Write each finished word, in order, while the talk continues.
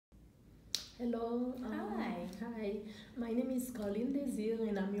Hello. Hi. Hi. My name is Carline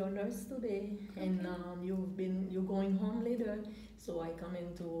and I'm your nurse today. And Okay. you're going home later, so I come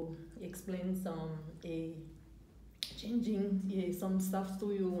in to explain some a changing some stuff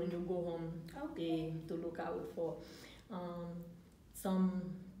to you when you go home. Okay. To look out for. Um, some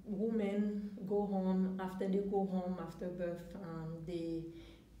women go home after they go home after birth.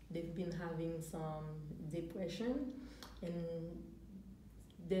 They've been having some depression, and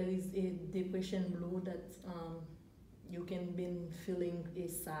there is a depression blue that you can been feeling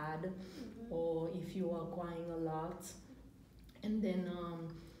is sad, or if you are crying a lot, and then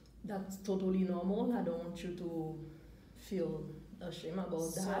that's totally normal. I don't want you to feel ashamed about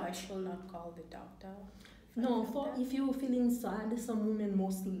So I that. shall not call the doctor if I No, feel for that? if you're feeling sad, some women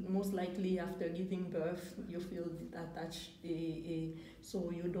most likely after giving birth you feel attached.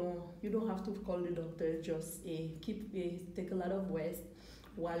 So you don't have to call the doctor. Just keep take a lot of rest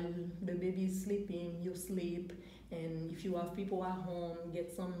while the baby is sleeping. You sleep, and if you have people at home, get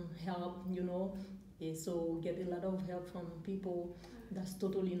some help. So get a lot of help from people. That's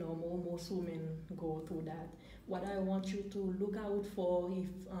totally normal. Most women go through that. What I want you to look out for,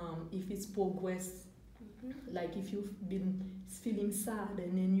 if it's progress, like if you've been feeling sad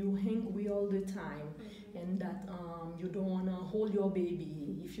and then you angry all the time, and that you don't want to hold your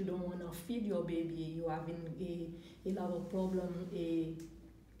baby, if you don't want to feed your baby, you're having a lot of problem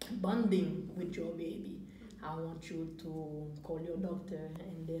bonding with your baby, I want you to call your doctor,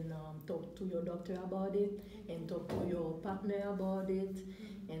 and then talk to your doctor about it, and talk to your partner about it,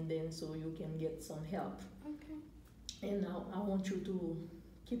 and then so you can get some help. Okay. And I want you to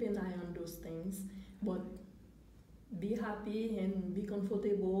keep an eye on those things, but be happy and be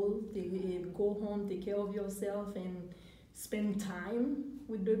comfortable. Go home, take care of yourself, and spend time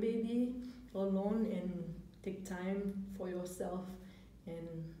with the baby alone, and take time for yourself, and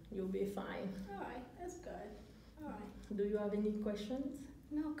you'll be fine. All right. That's good. All right. Do you have any questions?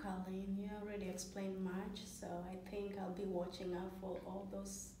 No, Carline, you already explained much, so I think I'll be watching out for all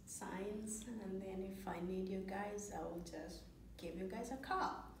those signs, and then if I need you guys, I will just give you guys a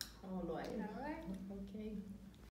call. All right. All right. Okay.